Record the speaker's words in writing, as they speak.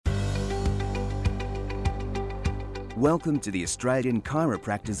Welcome to the Australian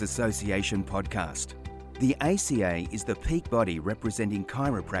Chiropractors Association podcast. The ACA is the peak body representing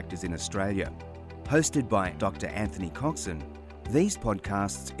chiropractors in Australia. Hosted by Dr. Anthony Coxon, these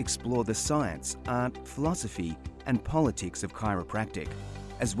podcasts explore the science, art, philosophy, and politics of chiropractic,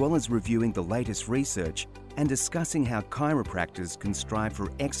 as well as reviewing the latest research and discussing how chiropractors can strive for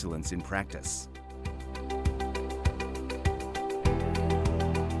excellence in practice.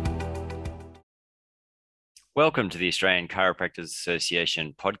 Welcome to the Australian Chiropractors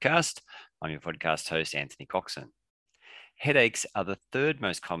Association podcast. I'm your podcast host, Anthony Coxon. Headaches are the third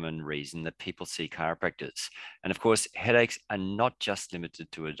most common reason that people see chiropractors. And of course, headaches are not just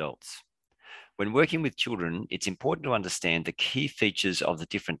limited to adults. When working with children, it's important to understand the key features of the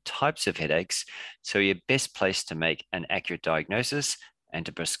different types of headaches so you're best placed to make an accurate diagnosis and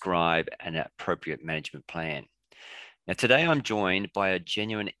to prescribe an appropriate management plan. Now, today I'm joined by a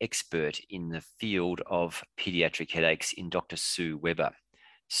genuine expert in the field of pediatric headaches in Dr. Sue Weber.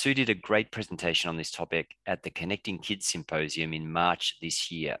 Sue did a great presentation on this topic at the Connecting Kids Symposium in March this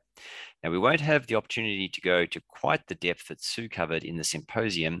year. Now, we won't have the opportunity to go to quite the depth that Sue covered in the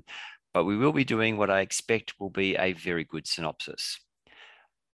symposium, but we will be doing what I expect will be a very good synopsis.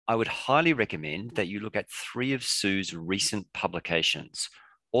 I would highly recommend that you look at 3 of Sue's recent publications,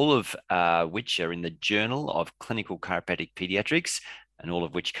 all of which are in the Journal of Clinical Chiropractic Pediatrics, and all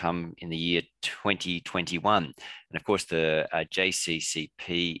of which come in the year 2021. And of course, the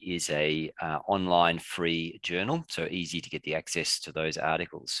JCCP is a online free journal, so easy to get the access to those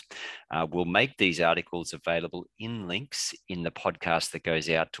articles. We'll make these articles available in links in the podcast that goes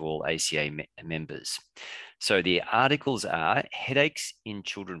out to all ACA members. So the articles are Headaches in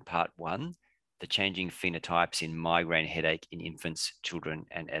Children Part 1, The Changing Phenotypes in Migraine Headache in Infants, Children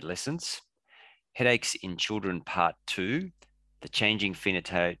and Adolescents. Headaches in Children Part 2, The Changing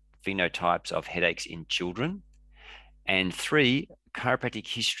Phenotypes of Headaches in Children. And 3, Chiropractic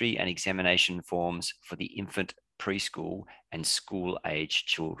History and Examination Forms for the Infant, Preschool and School-Age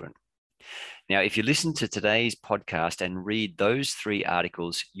Children. Now, if you listen to today's podcast and read those 3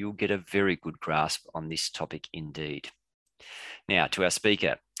 articles, you'll get a very good grasp on this topic indeed. Now, to our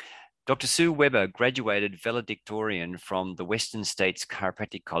speaker. Dr. Sue Weber graduated valedictorian from the Western States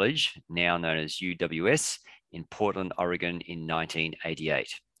Chiropractic College, now known as UWS, in Portland, Oregon in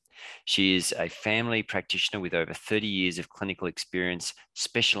 1988. She is a family practitioner with over 30 years of clinical experience,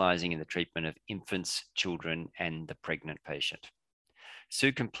 specializing in the treatment of infants, children, and the pregnant patient.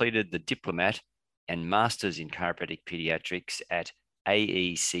 Sue completed the Diplomat and Masters in Chiropractic Pediatrics at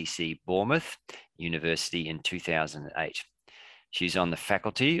AECC Bournemouth University in 2008. She's on the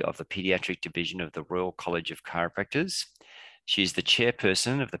faculty of the Pediatric Division of the Royal College of Chiropractors. She's the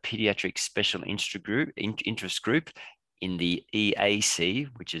chairperson of the Pediatric Special Interest Group in the EAC,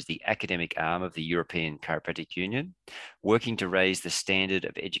 which is the academic arm of the European Chiropractic Union, working to raise the standard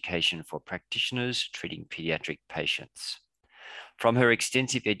of education for practitioners treating pediatric patients. From her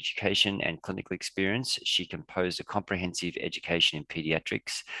extensive education and clinical experience, she composed a comprehensive education in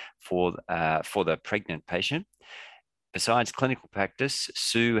pediatrics for the pregnant patient. Besides clinical practice,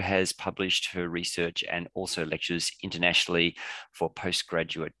 Sue has published her research and also lectures internationally for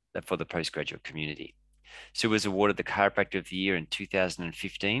the postgraduate community. Sue was awarded the Chiropractor of the Year in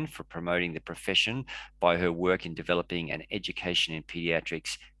 2015 for promoting the profession by her work in developing an education in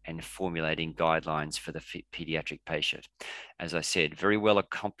pediatrics and formulating guidelines for the pediatric patient. As I said, very well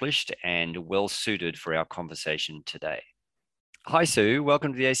accomplished and well suited for our conversation today. Hi, Sue.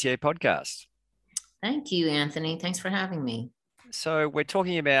 Welcome to the ACA podcast. Thank you, Anthony. Thanks for having me. So we're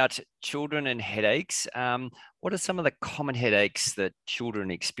talking about children and headaches. What are some of the common headaches that children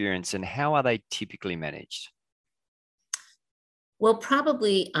experience and how are they typically managed? Well,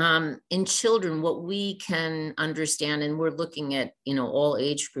 probably in children, what we can understand, and we're looking at, all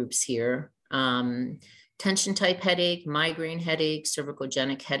age groups here, tension type headache, migraine headache,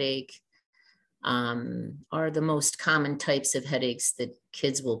 cervicogenic headache are the most common types of headaches that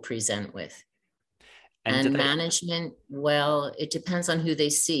kids will present with. And management, well, it depends on who they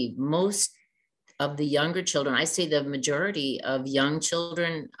see. Most of the younger children, I say the majority of young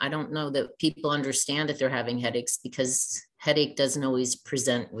children, I don't know that people understand that they're having headaches because headache doesn't always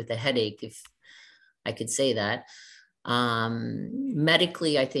present with a headache, if I could say that.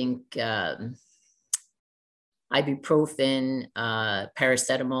 Medically, I think ibuprofen,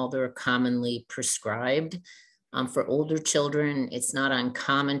 paracetamol, they're commonly prescribed. For older children, it's not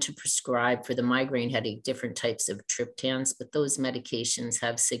uncommon to prescribe for the migraine headache different types of triptans, but those medications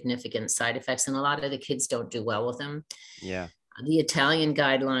have significant side effects, and a lot of the kids don't do well with them. Yeah. The Italian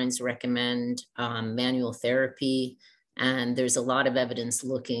guidelines recommend manual therapy. And there's a lot of evidence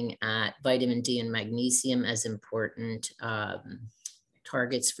looking at vitamin D and magnesium as important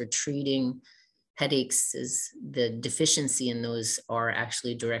targets for treating headaches. Is the deficiency in those are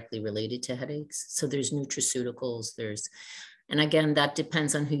actually directly related to headaches. So there's nutraceuticals, and again, that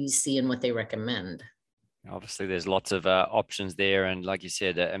depends on who you see and what they recommend. Obviously, there's lots of options there. And like you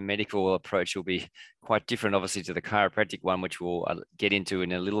said, a medical approach will be quite different, obviously, to the chiropractic one, which we'll get into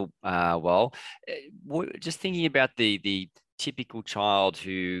in a little while. Just thinking about the typical child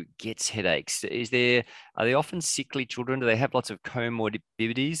who gets headaches, are they often sickly children? Do they have lots of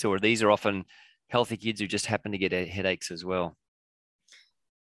comorbidities, or these are often healthy kids who just happen to get headaches as well?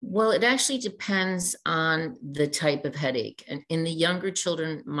 Well, it actually depends on the type of headache. And in the younger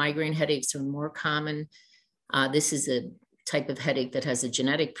children, migraine headaches are more common. This is a type of headache that has a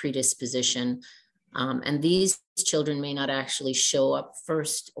genetic predisposition. And these children may not actually show up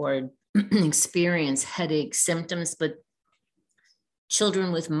first or experience headache symptoms, but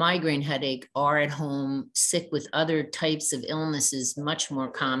children with migraine headache are at home sick with other types of illnesses, much more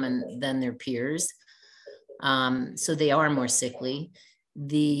common than their peers. So they are more sickly.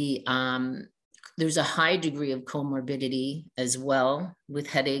 There's a high degree of comorbidity as well with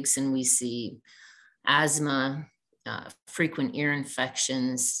headaches, and we see asthma, frequent ear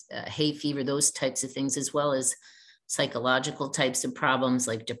infections, hay fever, those types of things, as well as psychological types of problems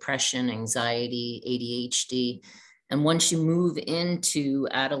like depression, anxiety, ADHD. And once you move into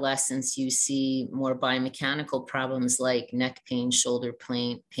adolescence, you see more biomechanical problems like neck pain, shoulder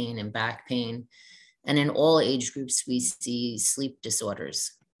pain, and back pain. And in all age groups, we see sleep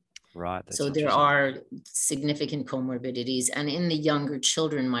disorders. Right. So there are significant comorbidities. And in the younger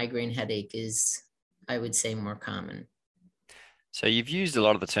children, migraine headache is, I would say, more common. So you've used a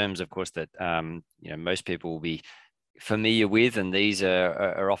lot of the terms, of course, that most people will be familiar with, and these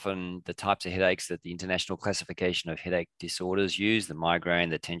are often the types of headaches that the International Classification of Headache Disorders use: the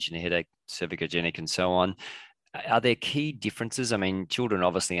migraine, the tension headache, cervicogenic, and so on. Are there key differences? I mean, children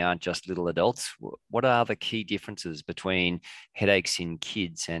obviously aren't just little adults. What are the key differences between headaches in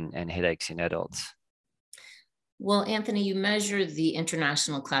kids and headaches in adults? Well, Anthony, you measure the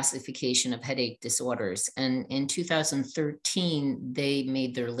International Classification of Headache Disorders. And in 2013, they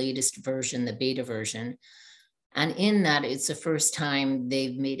made their latest version, the beta version. And in that, it's the first time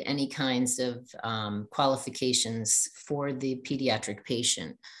they've made any kinds of qualifications for the pediatric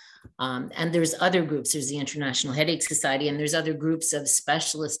patient. And there's other groups. There's the International Headache Society, and there's other groups of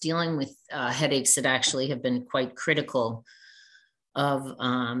specialists dealing with headaches that actually have been quite critical of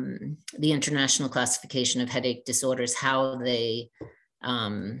the International Classification of Headache Disorders, how they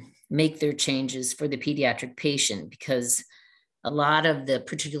make their changes for the pediatric patient, because a lot of the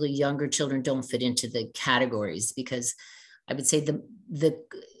particularly younger children don't fit into the categories. Because I would say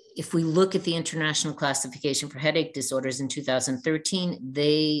if we look at the International Classification for Headache Disorders in 2013,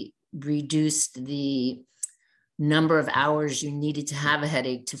 they reduced the number of hours you needed to have a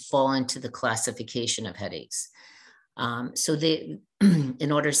headache to fall into the classification of headaches. So they,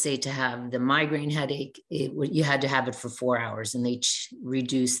 in order, say, to have the migraine headache, you had to have it for 4 hours, and they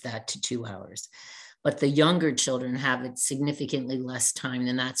reduced that to 2 hours. But the younger children have it significantly less time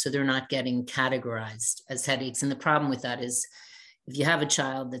than that, so they're not getting categorized as headaches. And the problem with that is, if you have a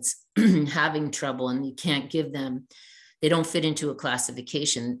child that's having trouble and you can't give them, they don't fit into a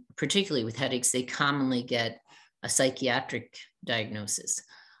classification, particularly with headaches, they commonly get a psychiatric diagnosis.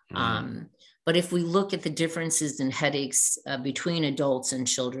 But if we look at the differences in headaches between adults and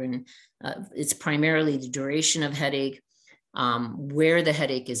children, it's primarily the duration of headache, where the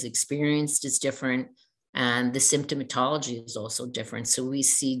headache is experienced is different, and the symptomatology is also different. So we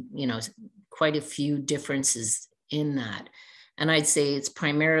see, quite a few differences in that. And I'd say it's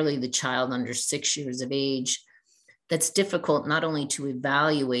primarily the child under 6 years of age that's difficult not only to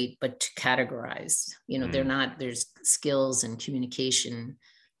evaluate, but to categorize. There's skills and communication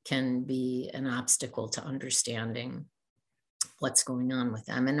can be an obstacle to understanding what's going on with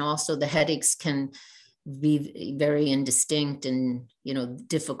them. And also the headaches can be very indistinct and,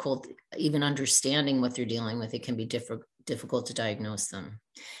 difficult, even understanding what they're dealing with. It can be difficult to diagnose them.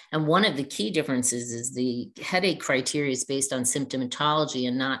 And one of the key differences is the headache criteria is based on symptomatology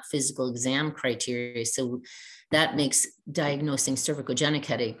and not physical exam criteria. So that makes diagnosing cervicogenic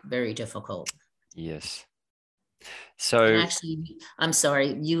headache very difficult. Yes. So and actually, I'm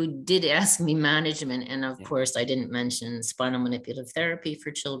sorry, you did ask me management. And of course, I didn't mention spinal manipulative therapy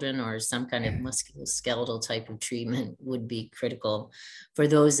for children or some kind of musculoskeletal type of treatment would be critical for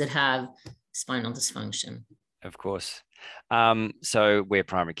those that have spinal dysfunction. Of course. So we're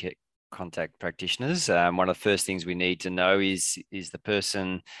primary care contact practitioners. One of the first things we need to know is the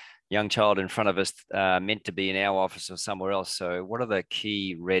person young child in front of us meant to be in our office or somewhere else. So what are the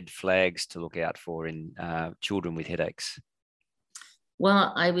key red flags to look out for in children with headaches?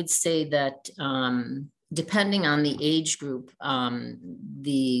 Well, I would say that depending on the age group,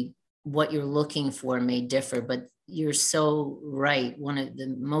 what you're looking for may differ, but you're so right. One of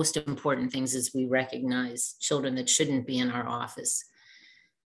the most important things is we recognize children that shouldn't be in our office.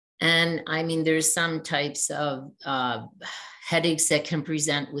 And I mean, there's some types of headaches that can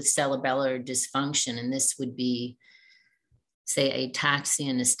present with cerebellar dysfunction, and this would be, say, ataxia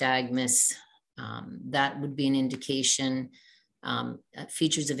and nystagmus. That would be an indication.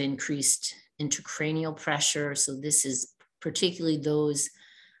 Features of increased intracranial pressure. So this is particularly those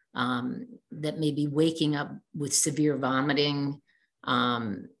that may be waking up with severe vomiting.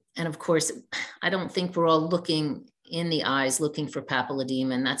 And of course, I don't think we're all looking in the eyes, looking for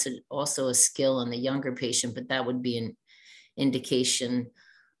papilledema, and that's also a skill in the younger patient, but that would be an indication.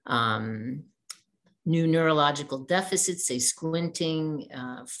 New neurological deficits, say squinting,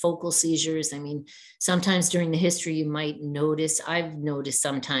 focal seizures. I mean, sometimes during the history, you might notice, I've noticed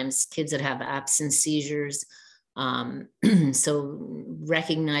sometimes kids that have absence seizures. So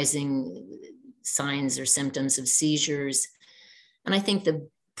recognizing signs or symptoms of seizures. And I think the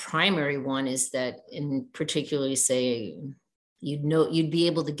primary one is that, in particularly, say, you'd be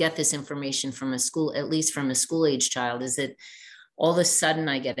able to get this information from a school, at least from a school age child, is that all of a sudden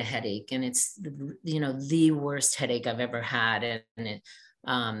I get a headache, and it's, the worst headache I've ever had, and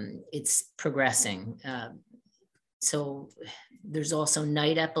it's progressing. So there's also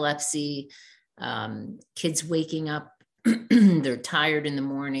night epilepsy, kids waking up, they're tired in the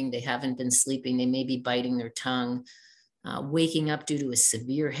morning, they haven't been sleeping, they may be biting their tongue, waking up due to a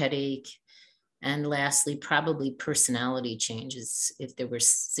severe headache. And lastly, probably personality changes if there were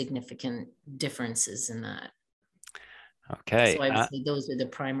significant differences in that. Okay. So I would say those are the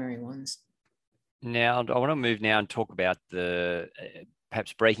primary ones. Now, I want to move now and talk about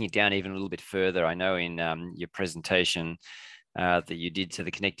perhaps breaking it down even a little bit further. I know in your presentation that you did to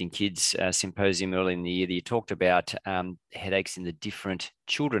the Connecting Kids symposium early in the year, that you talked about headaches in the different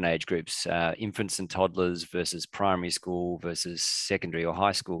children age groups, infants and toddlers versus primary school versus secondary or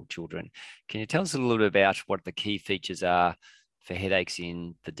high school children. Can you tell us a little bit about what the key features are for headaches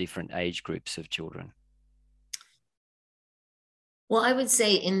in the different age groups of children? Well, I would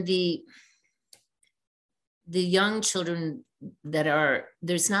say in the young children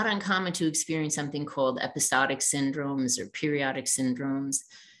there's not uncommon to experience something called episodic syndromes or periodic syndromes.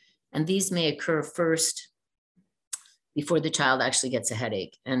 And these may occur first before the child actually gets a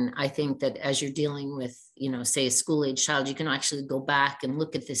headache. And I think that as you're dealing with, say a school age child, you can actually go back and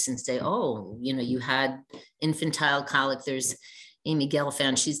look at this and say, oh, you had infantile colic. There's Amy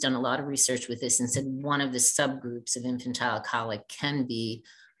Gelfand, she's done a lot of research with this and said one of the subgroups of infantile colic can be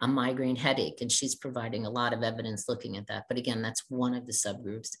a migraine headache, and she's providing a lot of evidence looking at that. But again, that's one of the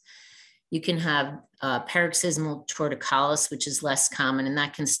subgroups. You can have paroxysmal torticollis, which is less common, and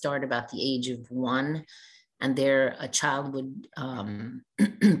that can start about the age of 1. And there a child would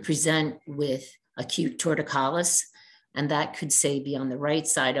present with acute torticollis, and that could, say, be on the right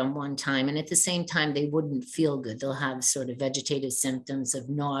side on one time. And at the same time, they wouldn't feel good. They'll have sort of vegetative symptoms of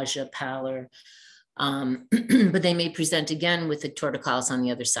nausea, pallor, but they may present again with the torticollis on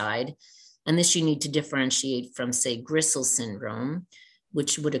the other side. And this you need to differentiate from, say, Grisel syndrome,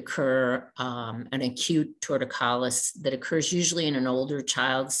 which would occur, an acute torticollis that occurs usually in an older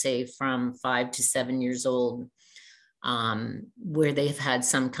child, say from 5 to 7 years old, where they've had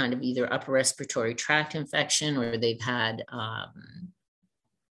some kind of either upper respiratory tract infection, or they've had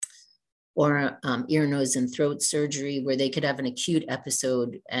ear, nose, and throat surgery, where they could have an acute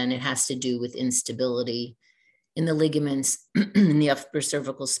episode, and it has to do with instability in the ligaments in the upper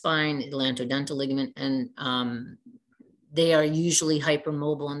cervical spine, atlantodental ligament, and they are usually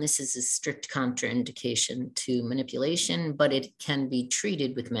hypermobile, and this is a strict contraindication to manipulation, but it can be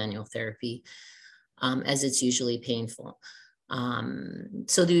treated with manual therapy, as it's usually painful.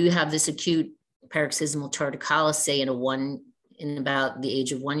 So do you have this acute paroxysmal torticollis, say in about the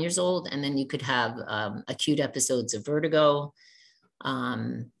age of 1 year old, and then you could have acute episodes of vertigo.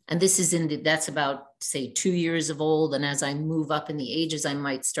 And this is that's about, say, 2 years of old. And as I move up in the ages, I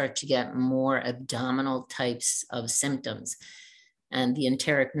might start to get more abdominal types of symptoms. And the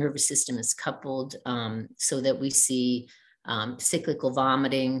enteric nervous system is coupled so that we see cyclical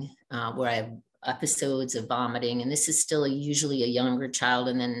vomiting, where I have episodes of vomiting. And this is still usually a younger child.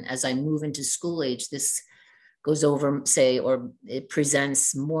 And then as I move into school age, this goes over, say, or it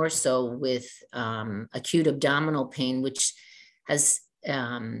presents more so with acute abdominal pain, which has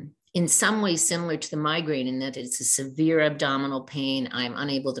in some ways similar to the migraine in that it's a severe abdominal pain. I'm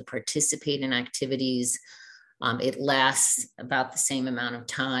unable to participate in activities. It lasts about the same amount of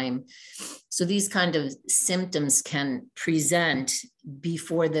time. So these kind of symptoms can present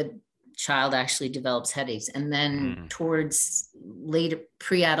before the child actually develops headaches. And then towards later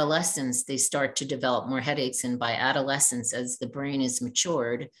pre-adolescence, they start to develop more headaches. And by adolescence, as the brain is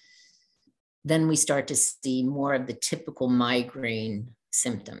matured, then we start to see more of the typical migraine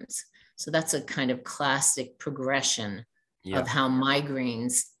symptoms. So that's a kind of classic progression of how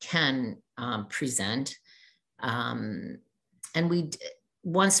migraines can present. And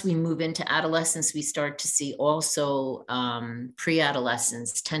once we move into adolescence, we start to see also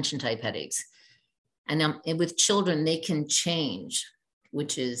pre-adolescence tension type headaches. And with children, they can change,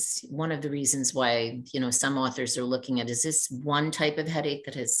 which is one of the reasons why, some authors are looking at, is this one type of headache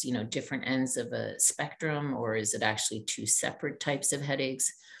that has, different ends of a spectrum, or is it actually two separate types of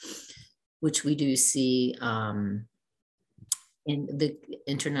headaches, which we do see in the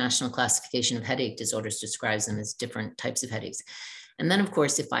International Classification of Headache Disorders describes them as different types of headaches. And then, of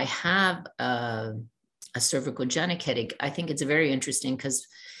course, if I have a cervicogenic headache, I think it's very interesting because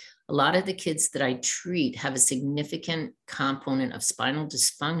a lot of the kids that I treat have a significant component of spinal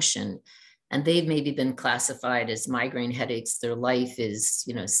dysfunction, and they've maybe been classified as migraine headaches. Their life is,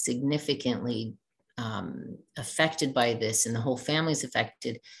 significantly affected by this, and the whole family is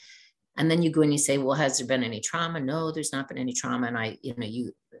affected. And then you go and you say, well, has there been any trauma? No, there's not been any trauma. And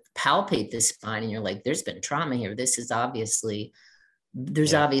you palpate the spine and you're like, there's been trauma here. This is obviously,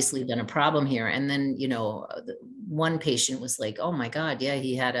 there's obviously been a problem here. And then, one patient was like, oh my God, yeah,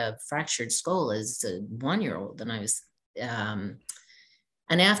 he had a fractured skull as a 1-year-old. And I was, and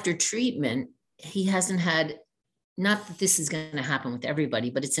after treatment, he hasn't had, not that this is going to happen with everybody,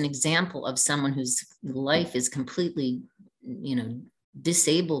 but it's an example of someone whose life is completely,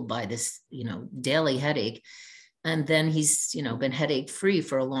 disabled by this, daily headache. And then he's, been headache free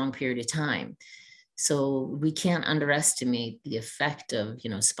for a long period of time. So we can't underestimate the effect of,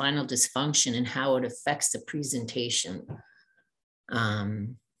 spinal dysfunction and how it affects the presentation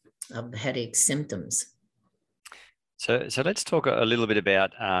of headache symptoms. So let's talk a little bit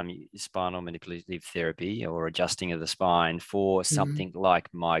about spinal manipulative therapy or adjusting of the spine for something like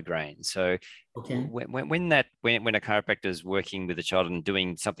migraine. So when a chiropractor is working with a child and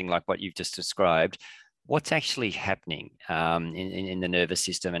doing something like what you've just described, what's actually happening in the nervous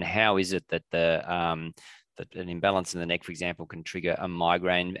system, and how is it that that an imbalance in the neck, for example, can trigger a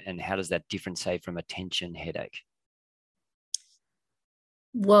migraine, and how does that differ, say, from a tension headache?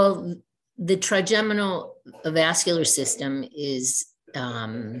 Well, the trigeminal vascular system is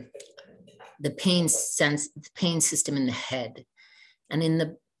the pain system in the head. And in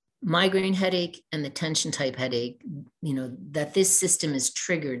the migraine headache and the tension type headache, that this system is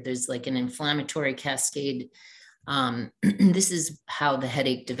triggered. There's like an inflammatory cascade. This is how the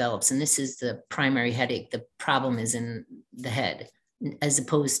headache develops. And this is the primary headache. The problem is in the head, as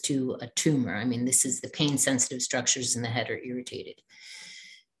opposed to a tumor. I mean, this is the pain sensitive structures in the head are irritated.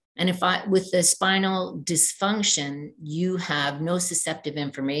 And with the spinal dysfunction, you have nociceptive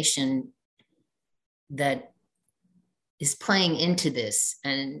information that is playing into this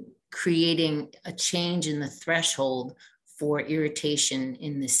and creating a change in the threshold for irritation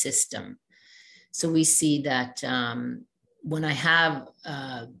in the system. So we see that when I have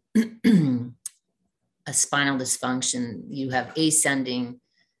a spinal dysfunction, you have ascending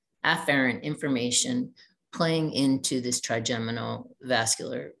afferent information playing into this trigeminal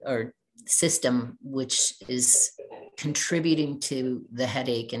vascular or system, which is contributing to the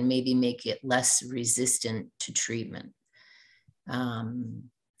headache and maybe make it less resistant to treatment. And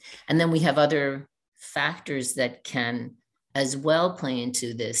then we have other factors that can as well play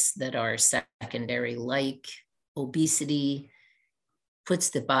into this that are secondary, like obesity puts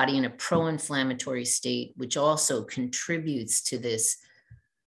the body in a pro-inflammatory state, which also contributes to this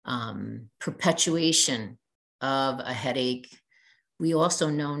perpetuation of a headache. We also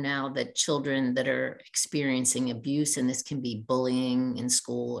know now that children that are experiencing abuse, and this can be bullying in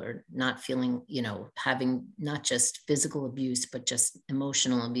school or not feeling, having not just physical abuse, but just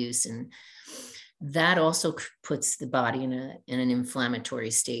emotional abuse. And that also puts the body in an inflammatory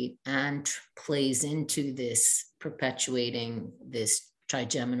state and plays into this perpetuating this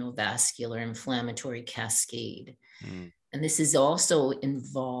trigeminal vascular inflammatory cascade. And this is also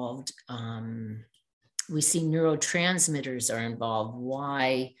involved, we see neurotransmitters are involved.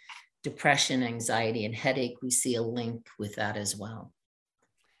 Why depression, anxiety, and headache, we see a link with that as well.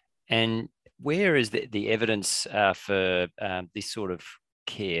 And where is the evidence for this sort of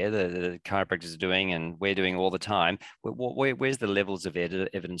care the chiropractors are doing and we're doing all the time, where's the levels of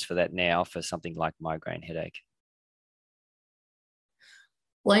evidence for that now for something like migraine headache?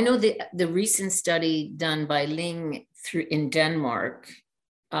 Well, I know the recent study done by Ling in Denmark,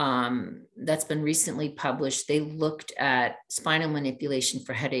 that's been recently published. They looked at spinal manipulation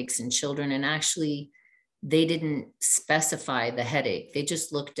for headaches in children, and actually they didn't specify the headache. They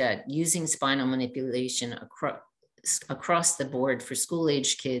just looked at using spinal manipulation across the board for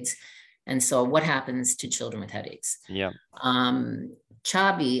school-age kids and saw what happens to children with headaches. Yeah.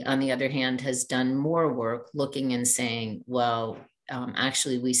 Chabi, on the other hand, has done more work looking and saying, well,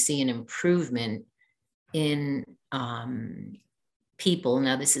 actually, we see an improvement in people.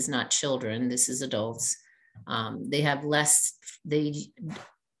 Now, this is not children, this is adults. They have less, the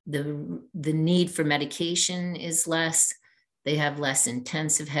need for medication is less. They have less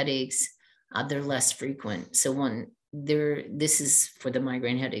intensive headaches. They're less frequent. So this is for the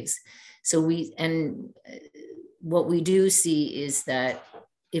migraine headaches. So what we do see is that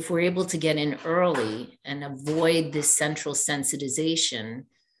if we're able to get in early and avoid this central sensitization,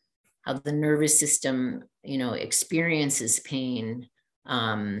 how the nervous system, experiences pain,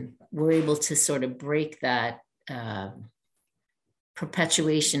 we're able to sort of break that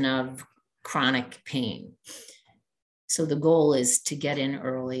perpetuation of chronic pain. So the goal is to get in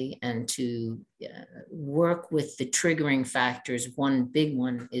early and to work with the triggering factors. One big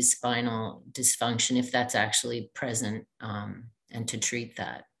one is spinal dysfunction, if that's actually present, and to treat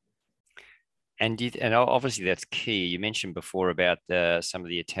that. And obviously that's key. You mentioned before about some of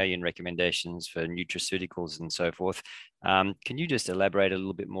the Italian recommendations for nutraceuticals and so forth. Can you just elaborate a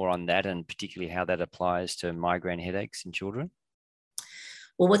little bit more on that, and particularly how that applies to migraine headaches in children?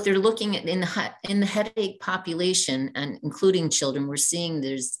 Well, what they're looking at in the headache population, and including children, we're seeing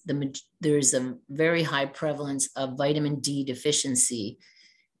there's a very high prevalence of vitamin D deficiency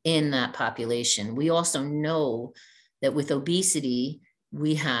in that population. We also know that with obesity,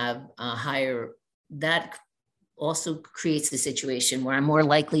 we have a higher, that also creates a situation where I'm more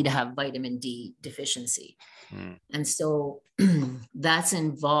likely to have vitamin D deficiency. And so that's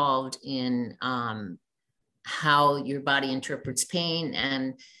involved in how your body interprets pain.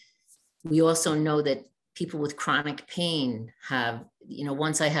 And we also know that people with chronic pain have,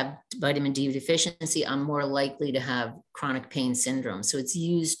 once I have vitamin D deficiency, I'm more likely to have chronic pain syndrome. So it's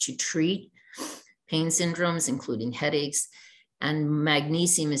used to treat pain syndromes, including headaches. And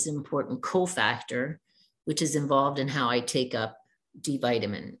magnesium is an important cofactor, which is involved in how I take up D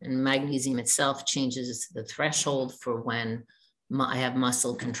vitamin. And magnesium itself changes the threshold for when I have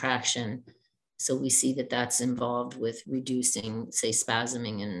muscle contraction. So we see that that's involved with reducing, say,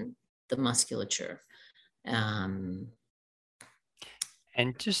 spasming in the musculature. And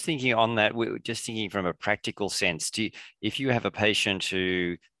just thinking on that, just thinking from a practical sense, if you have a patient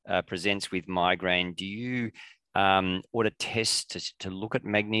who presents with migraine, do you order tests to look at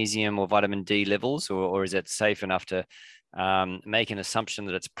magnesium or vitamin D levels, or is it safe enough to make an assumption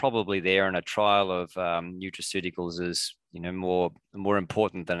that it's probably there, and a trial of nutraceuticals is more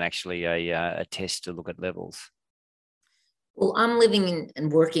important than actually a test to look at levels? Well, I'm living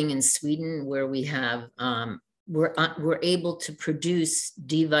and working in Sweden, where we have we're able to produce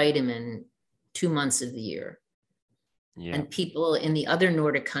D vitamin 2 months of the year. Yeah. And people in the other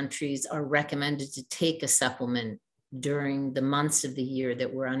Nordic countries are recommended to take a supplement during the months of the year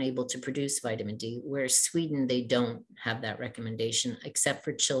that we're unable to produce vitamin D, whereas Sweden, they don't have that recommendation, except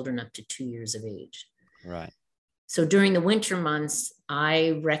for children up to 2 years of age. Right. So during the winter months,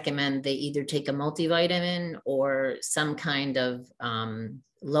 I recommend they either take a multivitamin or some kind of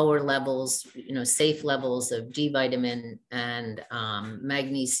lower levels, safe levels of D vitamin and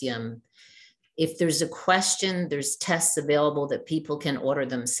magnesium. If there's a question, there's tests available that people can order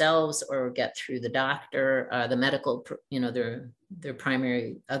themselves or get through the doctor, the medical, their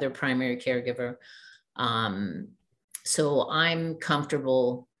primary caregiver. So I'm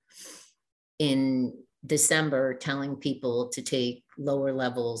comfortable in December telling people to take lower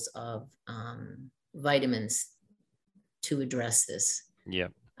levels of vitamins to address this. Yeah.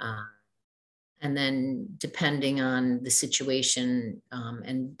 And then depending on the situation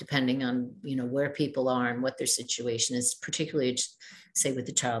and depending on, where people are and what their situation is, particularly say with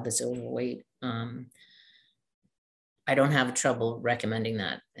the child that's overweight, I don't have trouble recommending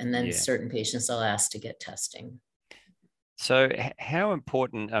that. And then certain patients I'll ask to get testing. So how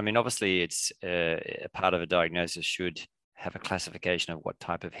important, obviously it's a part of a diagnosis should have a classification of what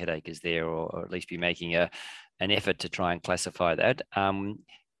type of headache is there, or at least be making an effort to try and classify that.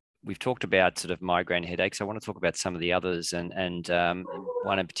 we've talked about sort of migraine headaches. I want to talk about some of the others, and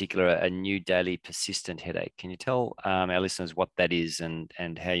one in particular, a new daily persistent headache. Can you tell our listeners what that is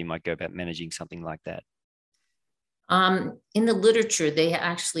and how you might go about managing something like that? In the literature, they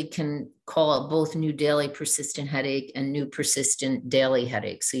actually can call it both new daily persistent headache and new persistent daily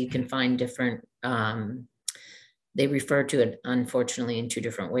headache. So you can find different, they refer to it, unfortunately, in two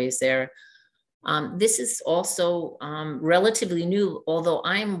different ways there. This is also relatively new, although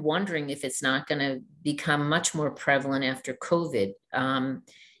I'm wondering if it's not going to become much more prevalent after COVID.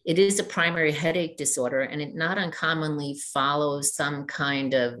 It is a primary headache disorder, and it not uncommonly follows some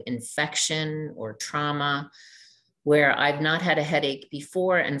kind of infection or trauma, where I've not had a headache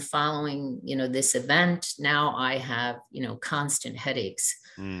before, and following, this event, now I have, constant headaches.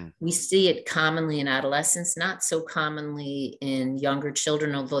 We see it commonly in adolescents, not so commonly in younger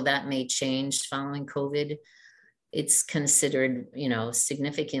children, although that may change following COVID. It's considered,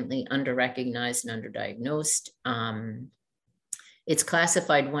 significantly under-recognized and underdiagnosed. It's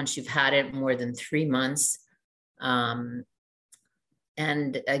classified once you've had it more than 3 months.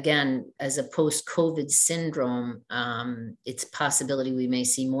 And again, as a post-COVID syndrome, it's a possibility we may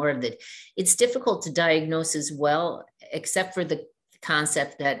see more of it. It's difficult to diagnose as well, except for the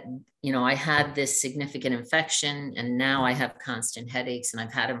concept that, I had this significant infection and now I have constant headaches, and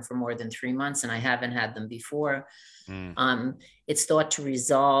I've had them for more than 3 months and I haven't had them before. It's thought to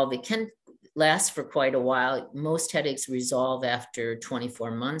resolve. It can last for quite a while. Most headaches resolve after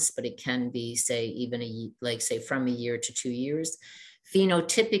 24 months, but it can be, say, even from a year to 2 years.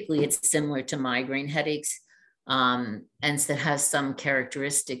 Phenotypically, it's similar to migraine headaches, and that has some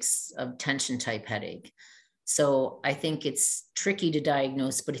characteristics of tension type headache. So I think it's tricky to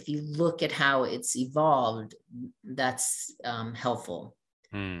diagnose, but if you look at how it's evolved, that's helpful.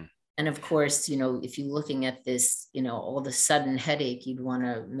 And of course, if you're looking at this, all of a sudden headache, you'd want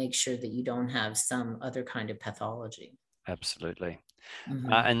to make sure that you don't have some other kind of pathology. Absolutely.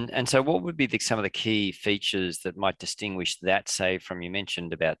 And so what would be some of the key features that might distinguish that, say, from, you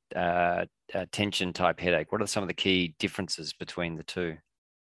mentioned about tension type headache? What are some of the key differences between the two?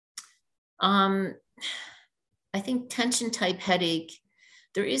 I think tension type headache,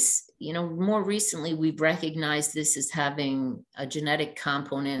 there is, more recently we've recognized this as having a genetic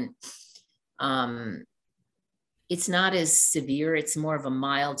component. It's not as severe. It's more of a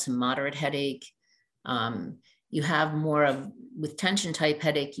mild to moderate headache. You have more of, with tension type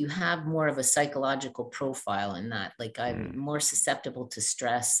headache, you have more of a psychological profile in that, like I'm more susceptible to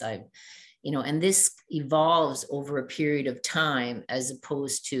stress. And this evolves over a period of time as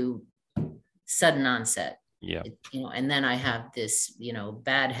opposed to sudden onset. Yeah. And then I have this,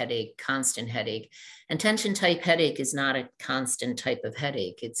 bad headache, constant headache. And tension type headache is not a constant type of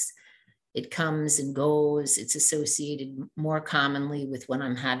headache. It comes and goes. It's associated more commonly with when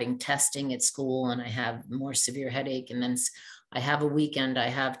I'm having testing at school and I have more severe headache. And then I have a weekend, I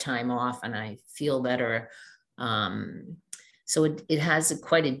have time off and I feel better. So it has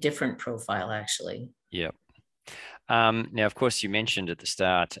quite a different profile, actually. Yeah. Now, of course, you mentioned at the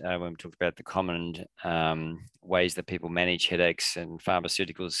start when we talked about the common ways that people manage headaches, and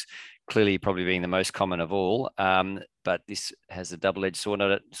pharmaceuticals clearly probably being the most common of all. But this has a double-edged sword,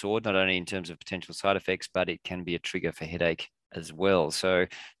 not only in terms of potential side effects, but it can be a trigger for headache as well. So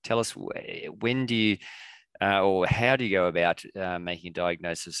tell us, when do you, or how do you go about making a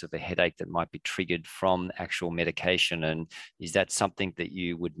diagnosis of a headache that might be triggered from actual medication? And is that something that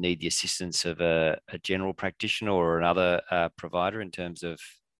you would need the assistance of a general practitioner or another provider in terms of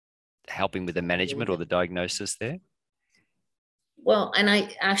helping with the management or the diagnosis there? Well, and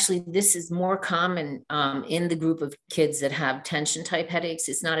this is more common in the group of kids that have tension type headaches.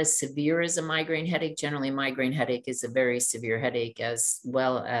 It's not as severe as a migraine headache. Generally, migraine headache is a very severe headache, as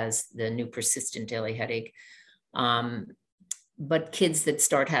well as the new persistent daily headache. But kids that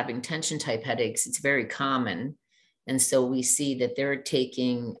start having tension type headaches, it's very common. And so we see that they're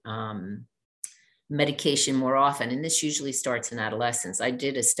taking medication more often. And this usually starts in adolescence. I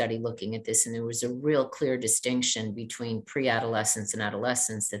did a study looking at this, and there was a real clear distinction between pre-adolescence and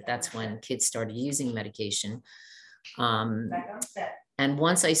adolescence, that's when kids started using medication. And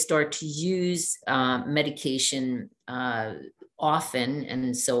once I start to use medication often,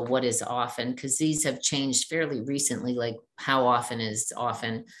 and so what is often? Because these have changed fairly recently, like how often is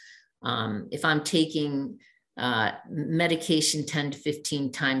often. If I'm taking medication 10 to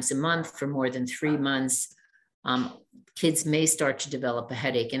 15 times a month for more than 3 months, kids may start to develop a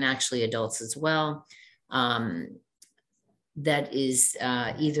headache, and actually adults as well. That is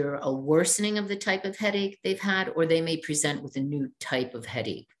either a worsening of the type of headache they've had, or they may present with a new type of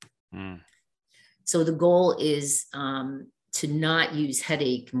headache. So the goal is to not use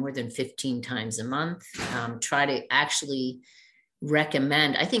headache more than 15 times a month. Try to actually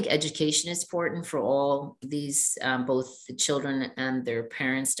recommend, I think education is important for all these, both the children and their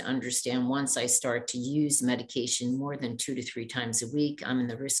parents, to understand once I start to use medication more than 2 to 3 times a week, I'm in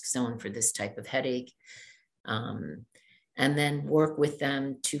the risk zone for this type of headache. And then work with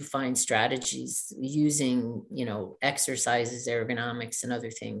them to find strategies using, exercises, ergonomics, and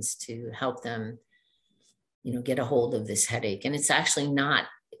other things to help them, get a hold of this headache. And it's actually not,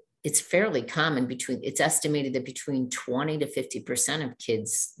 it's fairly common. It's estimated that between 20 to 50% of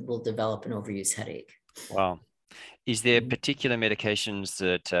kids will develop an overuse headache. Wow. Is there particular medications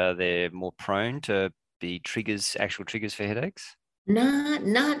that they're more prone to be actual triggers for headaches?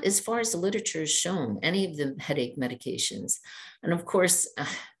 Not as far as the literature has shown, any of the headache medications. And of course,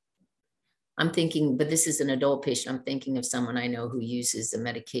 I'm thinking, but this is an adult patient, I'm thinking of someone I know who uses a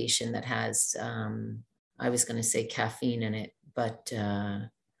medication that has, I was going to say caffeine in it, but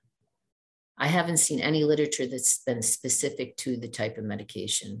I haven't seen any literature that's been specific to the type of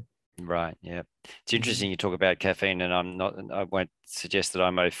medication. Right. Yeah. It's interesting you talk about caffeine, and I won't suggest that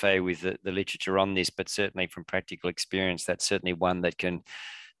I'm au fait with the literature on this, but certainly from practical experience, that's certainly one that can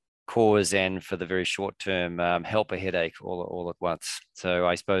cause, and for the very short term, help a headache all at once. So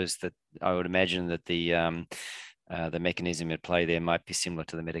I suppose that I would imagine that the mechanism at play there might be similar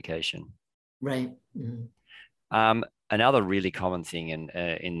to the medication. Right. Mm-hmm. Another really common thing,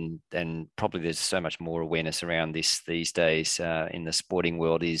 and probably there's so much more awareness around this these days in the sporting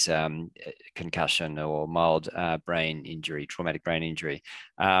world, is concussion or mild brain injury, traumatic brain injury.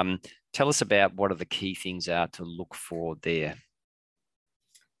 Tell us about what are the key things are to look for there.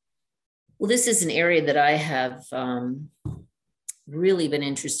 Well, this is an area that I have really been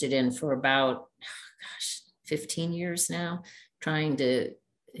interested in for about, 15 years now, trying to,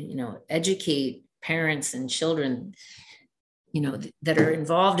 educate parents and children, that are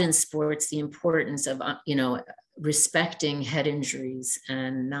involved in sports, the importance of, respecting head injuries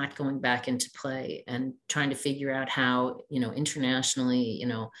and not going back into play, and trying to figure out how, internationally,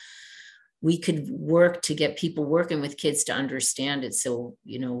 we could work to get people working with kids to understand it. So,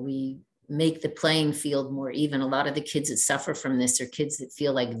 we make the playing field more even. A lot of the kids that suffer from this are kids that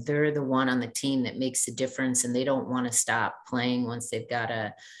feel like they're the one on the team that makes a difference, and they don't want to stop playing once they've got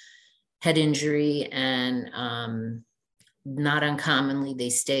a head injury. And not uncommonly, they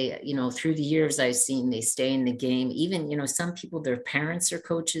stay, through the years I've seen, they stay in the game. Even, some people, their parents are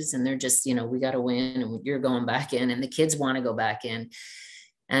coaches, and they're just, we got to win, and you're going back in, and the kids want to go back in.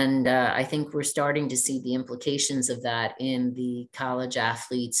 And I think we're starting to see the implications of that in the college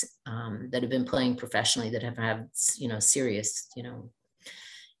athletes that have been playing professionally, that have had, serious,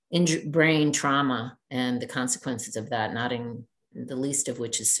 brain trauma, and the consequences of that, not in the least of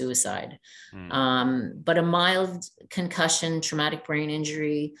which is suicide. But a mild concussion, traumatic brain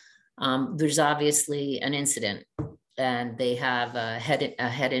injury, there's obviously an incident, and they have a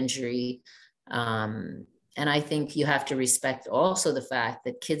head injury. And I think you have to respect also the fact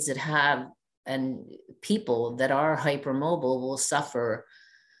that kids that have, and people that are hypermobile, will suffer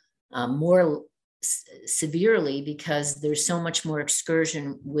more severely, because there's so much more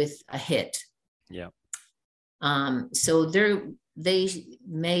excursion with a hit. Yeah. So they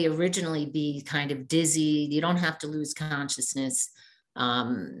may originally be kind of dizzy. You don't have to lose consciousness,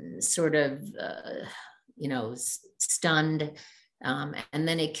 sort of, stunned. And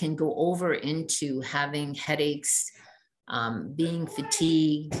then it can go over into having headaches, being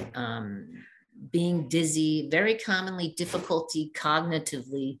fatigued, being dizzy, very commonly difficulty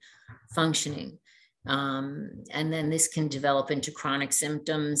cognitively functioning. And then this can develop into chronic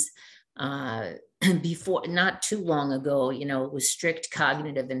symptoms. Before, not too long ago, it was strict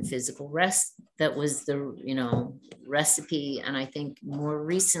cognitive and physical rest that was the, recipe. And I think more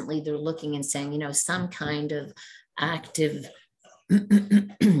recently they're looking and saying, some kind of active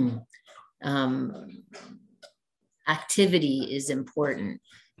activity is important.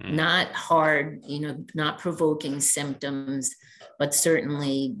 Not hard, not provoking symptoms, but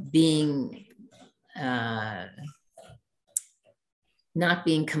certainly being, not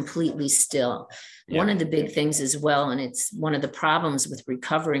being completely still. Yeah. One of the big things as well, and it's one of the problems with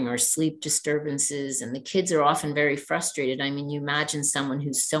recovering, are sleep disturbances, and the kids are often very frustrated. I mean, you imagine someone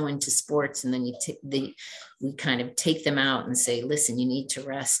who's so into sports, and then we kind of take them out and say, listen, you need to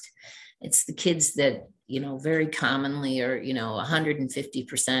rest. It's the kids that, very commonly are,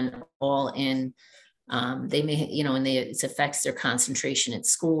 150% all in. They may, and it affects their concentration at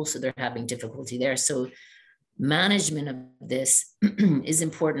school, so they're having difficulty there. So management of this is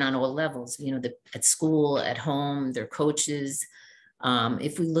important on all levels, at school, at home, their coaches,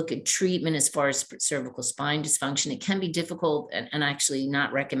 If we look at treatment as far as cervical spine dysfunction, it can be difficult and actually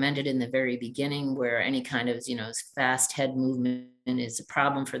not recommended in the very beginning, where any kind of, fast head movement is a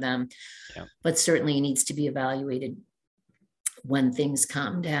problem for them, but certainly needs to be evaluated when things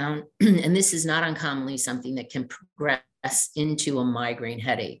calm down. And this is not uncommonly something that can progress into a migraine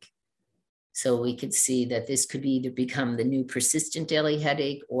headache. So we could see that this could either become the new persistent daily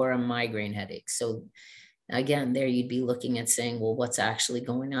headache or a migraine headache. So again, there you'd be looking at saying, well, what's actually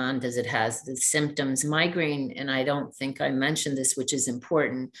going on? Does it has the symptoms? Migraine, and I don't think I mentioned this, which is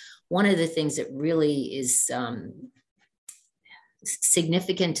important. One of the things that really is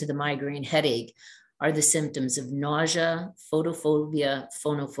significant to the migraine headache are the symptoms of nausea, photophobia,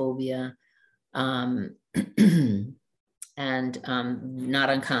 phonophobia, and not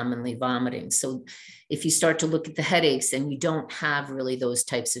uncommonly vomiting. So if you start to look at the headaches and you don't have really those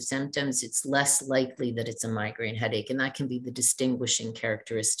types of symptoms, it's less likely that it's a migraine headache. And that can be the distinguishing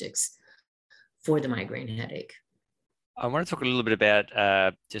characteristics for the migraine headache. I want to talk a little bit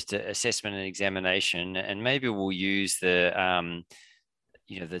about just assessment and examination, and maybe we'll use the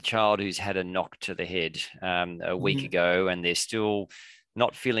child who's had a knock to the head a week ago, and they're still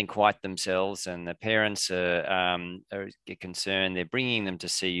not feeling quite themselves, and the parents are concerned. They're bringing them to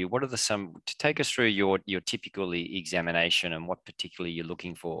see you. What are to take us through your typical examination and what particularly you're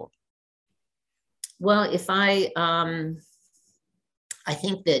looking for? Well, if I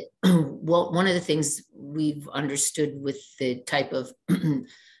think that one of the things we've understood with the type of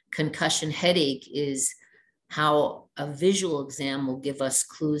concussion headache is how a visual exam will give us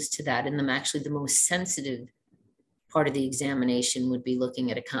clues to that. And actually the most sensitive part of the examination would be looking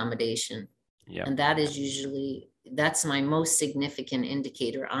at accommodation. Yeah. And that is that's my most significant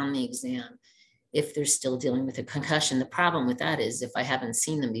indicator on the exam, if they're still dealing with a concussion. The problem with that is if I haven't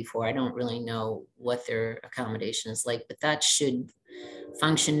seen them before, I don't really know what their accommodation is like, but that should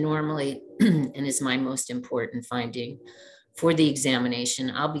function normally and is my most important finding for the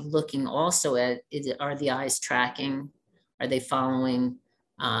examination. I'll be looking also at, are the eyes tracking? Are they following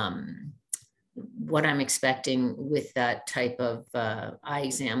what I'm expecting with that type of eye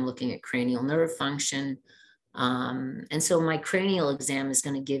exam, looking at cranial nerve function. And so my cranial exam is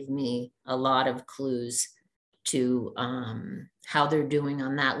going to give me a lot of clues to how they're doing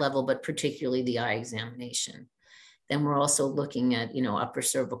on that level, but particularly the eye examination. Then we're also looking at, upper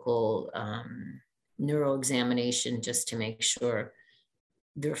cervical neuro examination, just to make sure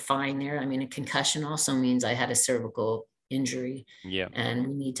they're fine there. I mean, a concussion also means I had a cervical injury. Yeah. And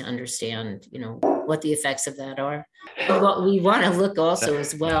we need to understand, what the effects of that are. But what we want to look also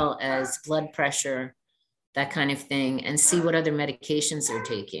as well as blood pressure, that kind of thing, and see what other medications they're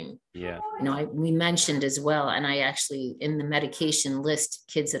taking. Yeah. We mentioned as well, and I actually, in the medication list,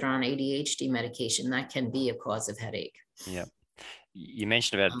 kids that are on ADHD medication, that can be a cause of headache. Yeah. You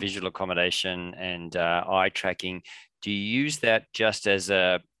mentioned about visual accommodation and eye tracking. Do you use that just as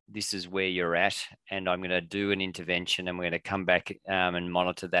this is where you're at, and I'm going to do an intervention, and we're going to come back and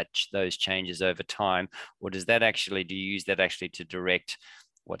monitor those changes over time? Or do you use that actually to direct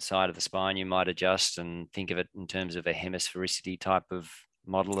what side of the spine you might adjust, and think of it in terms of a hemisphericity type of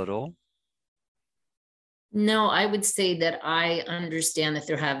model at all? No, I would say that I understand that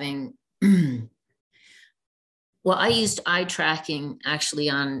they're having, well, I used eye tracking actually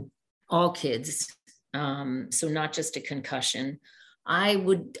on all kids. So not just a concussion. I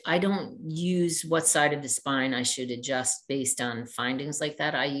don't use what side of the spine I should adjust based on findings like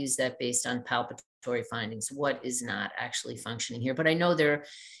that. I use that based on palpatory findings, what is not actually functioning here. But I know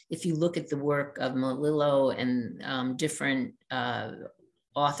if you look at the work of Melillo and different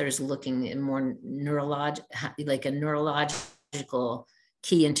authors looking at more like a neurological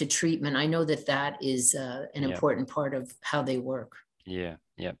key into treatment, I know that is an important part of how they work. Yeah.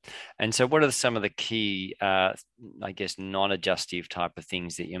 Yeah. And so what are some of the key, non-adjustive type of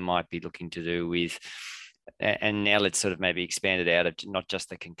things that you might be looking to do with, and now let's sort of maybe expand it out of not just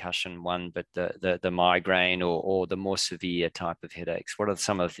the concussion one, but the migraine or the more severe type of headaches? What are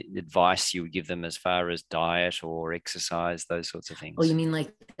some of the advice you would give them as far as diet or exercise, those sorts of things? Oh, you mean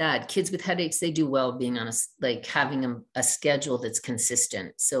like that? Kids with headaches, they do well being on having a schedule that's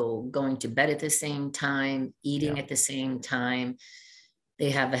consistent. So going to bed at the same time, eating at the same time.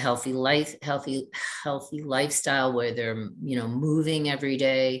 They have a healthy lifestyle where they're, moving every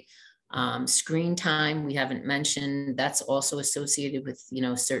day. Screen time, we haven't mentioned, that's also associated with,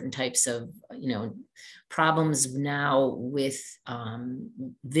 certain types of, problems now with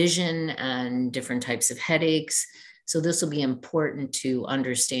vision and different types of headaches. So this will be important to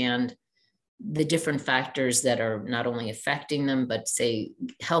understand, the different factors that are not only affecting them, but say,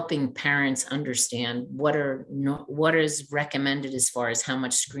 helping parents affecting them, but say helping parents understand what is recommended as far as how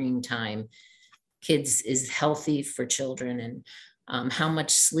much screen time kids is healthy for children, and how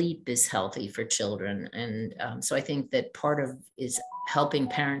much sleep is healthy for children. And so I think that part of is helping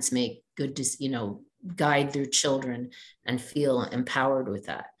parents make good, guide their children and feel empowered with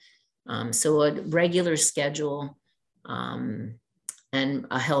that. So a regular schedule and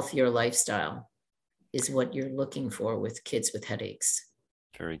a healthier lifestyle is what you're looking for with kids with headaches.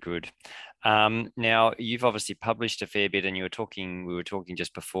 Very good. Now, you've obviously published a fair bit, and we were talking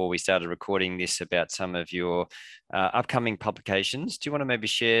just before we started recording this about some of your upcoming publications. Do you want to maybe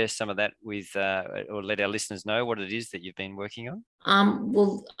share some of that with, or let our listeners know what it is that you've been working on?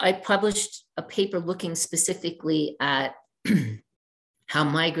 Well, I published a paper looking specifically at how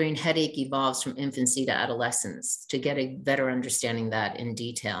migraine headache evolves from infancy to adolescence, to get a better understanding of that in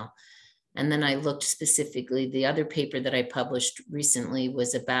detail. And then I looked specifically, the other paper that I published recently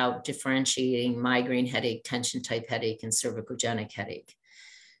was about differentiating migraine headache, tension type headache, and cervicogenic headache.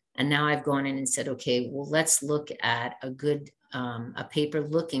 And now I've gone in and said, okay, well, let's look at a paper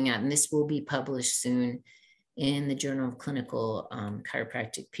looking at, and this will be published soon in the Journal of Clinical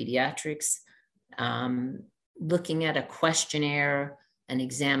Chiropractic Pediatrics, looking at a questionnaire, an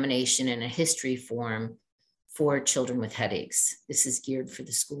examination, and a history form for children with headaches. This is geared for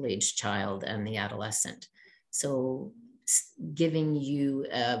the school-age child and the adolescent. So giving you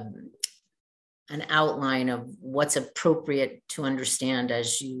an outline of what's appropriate to understand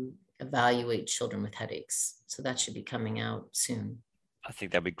as you evaluate children with headaches. So that should be coming out soon. I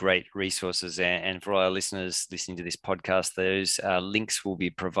think that'd be great resources. And for all our listeners listening to this podcast, those links will be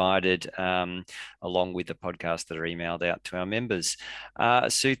provided along with the podcast that are emailed out to our members.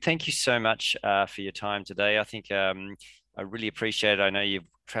 Sue, thank you so much for your time today. I think I really appreciate it. I know you've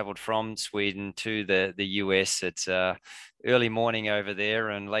traveled from Sweden to the US. It's early morning over there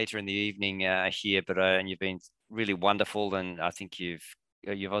and later in the evening here, but and you've been really wonderful. And I think you've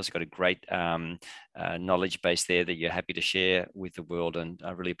also got a great knowledge base there that you're happy to share with the world. And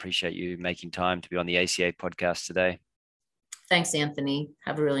I really appreciate you making time to be on the ACA podcast today. Thanks, Anthony.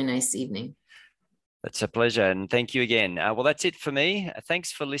 Have a really nice evening. It's a pleasure. And thank you again. Well, that's it for me.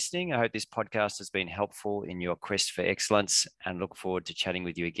 Thanks for listening. I hope this podcast has been helpful in your quest for excellence, and look forward to chatting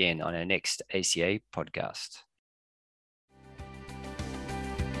with you again on our next ACA podcast.